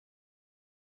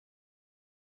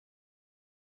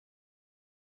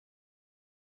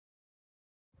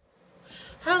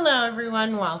Hello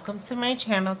everyone, welcome to my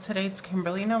channel. Today it's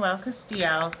Kimberly Noel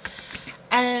Castillo.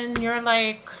 And you're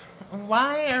like,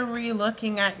 why are we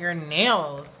looking at your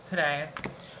nails today?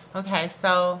 Okay,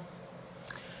 so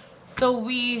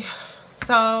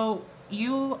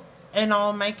you and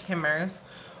all my Kimmers,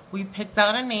 we picked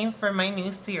out a name for my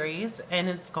new series and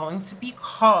it's going to be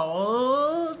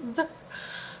called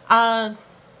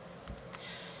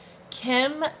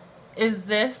Kim, is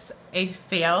this a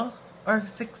fail or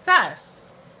success?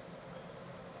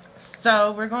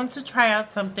 So we're going to try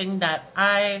out something that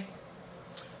I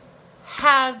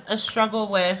have a struggle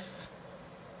with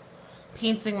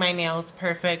painting my nails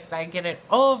perfect. I get it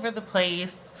all over the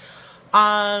place.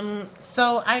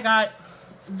 So I got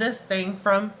this thing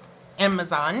from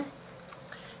Amazon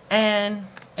and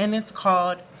it's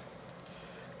called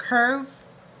Curve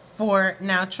for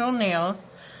Natural Nails.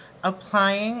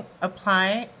 Apply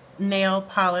nail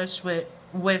polish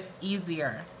with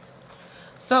easier.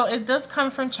 So it does come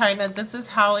from China. This is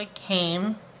how it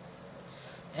came.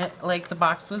 Like the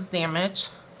box was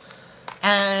damaged.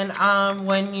 And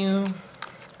when you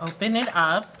open it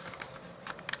up,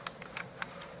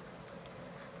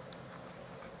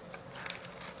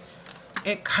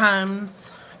 it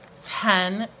comes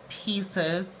 10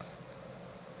 pieces,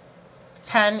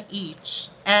 10 each.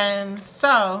 And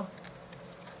so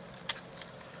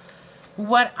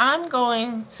what I'm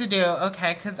going to do,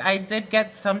 okay, because I did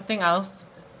get something else,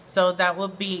 so that will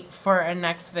be for a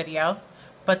next video,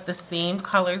 but the same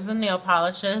colors and nail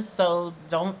polishes, so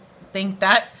don't think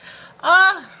that,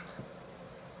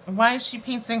 why is she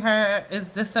painting her?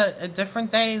 Is this a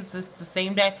different day? Is this the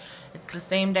same day? It's the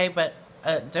same day, but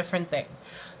a different thing.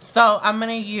 So I'm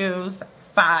going to use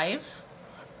 5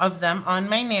 of them on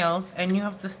my nails, and you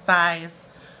have to size.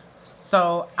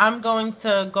 So I'm going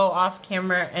to go off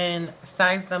camera and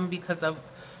size them because of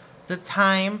the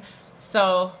time.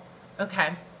 So,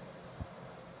 okay.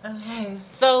 Okay,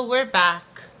 so we're back.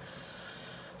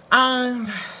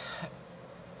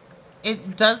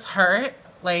 It does hurt,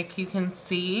 like you can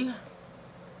see.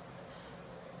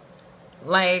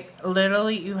 Like,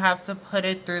 literally, you have to put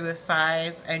it through the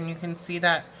sides, and you can see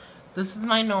that this is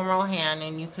my normal hand,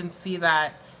 and you can see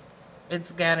that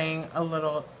it's getting a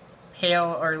little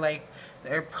pale, or like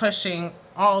they're pushing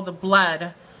all the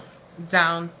blood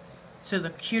down to the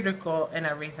cuticle and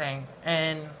everything.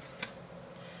 And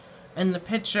in the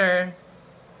picture,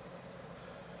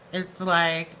 it's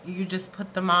like you just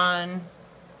put them on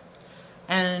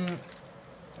and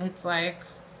it's like,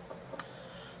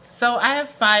 so I have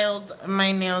filed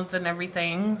my nails and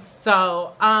everything.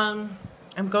 So I'm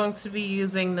going to be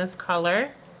using this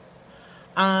color.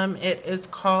 It is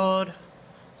called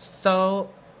So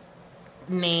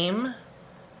Name.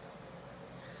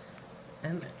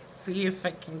 And let's see if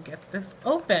I can get this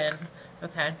open.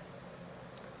 Okay.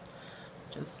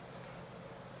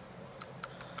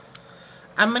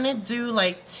 I'm gonna do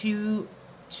like two,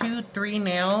 3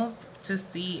 nails to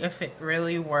see if it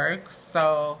really works.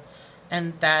 So,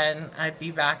 and then I'd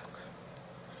be back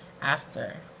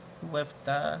after with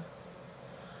the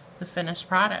finished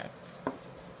product.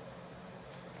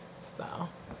 So.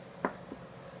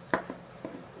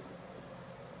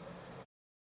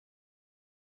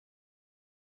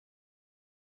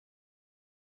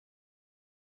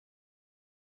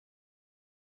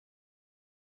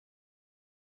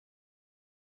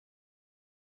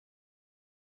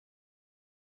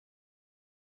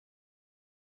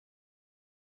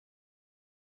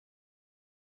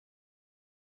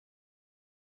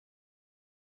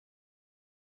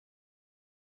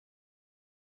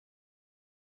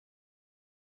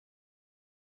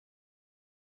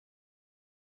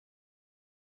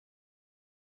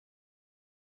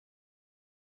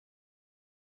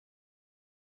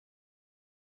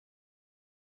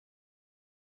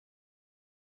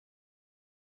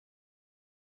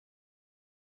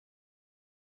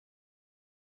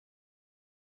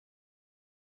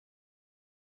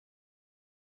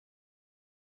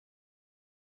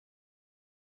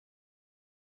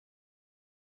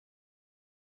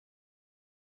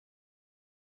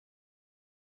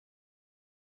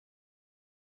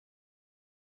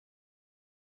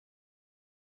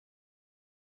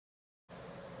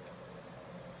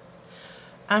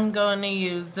 I'm going to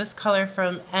use this color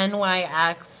from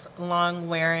NYX Long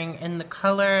Wearing in the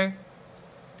color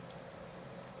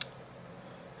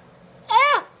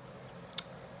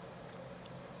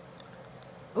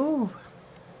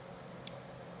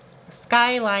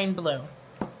Skyline Blue.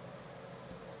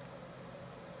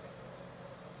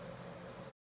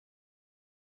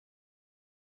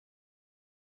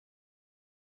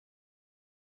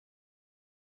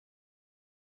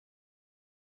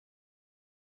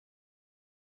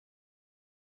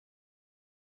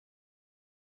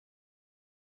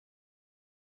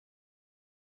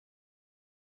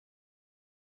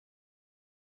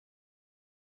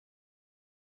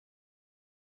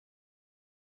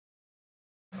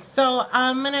 So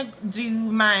I'm gonna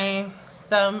do my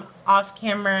thumb off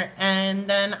camera and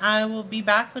then I will be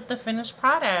back with the finished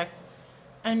product.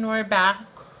 And we're back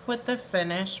with the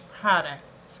finished product.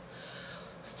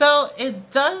 So it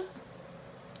does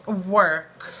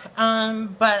work,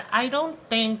 but I don't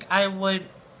think I would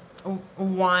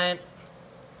want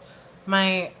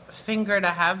my finger to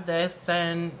have this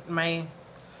and my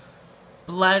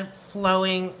blood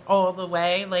flowing all the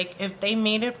way. Like, if they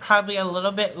made it probably a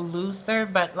little bit looser,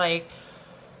 but like,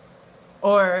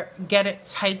 or get it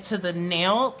tight to the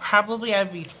nail, probably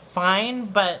I'd be fine.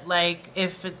 But like,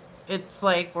 if it's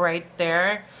like right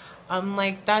there, I'm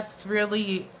like, that's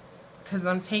really, because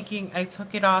I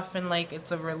took it off and like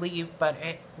it's a relief, but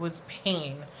it was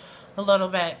pain a little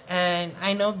bit. And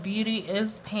I know beauty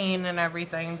is pain and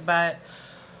everything, but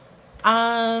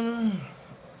I'm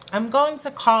going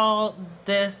to call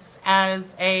this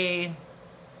as a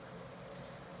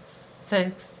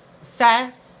success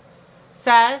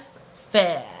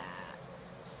fair.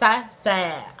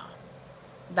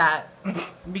 That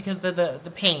because of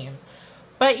the pain.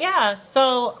 But yeah,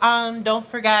 so don't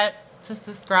forget to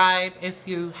subscribe if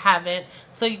you haven't,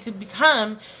 so you could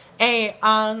become a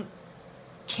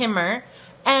kimmer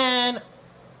and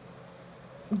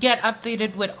get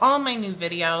updated with all my new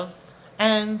videos.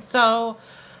 And so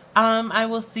I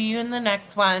will see you in the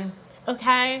next one.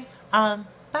 Okay?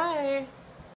 Bye.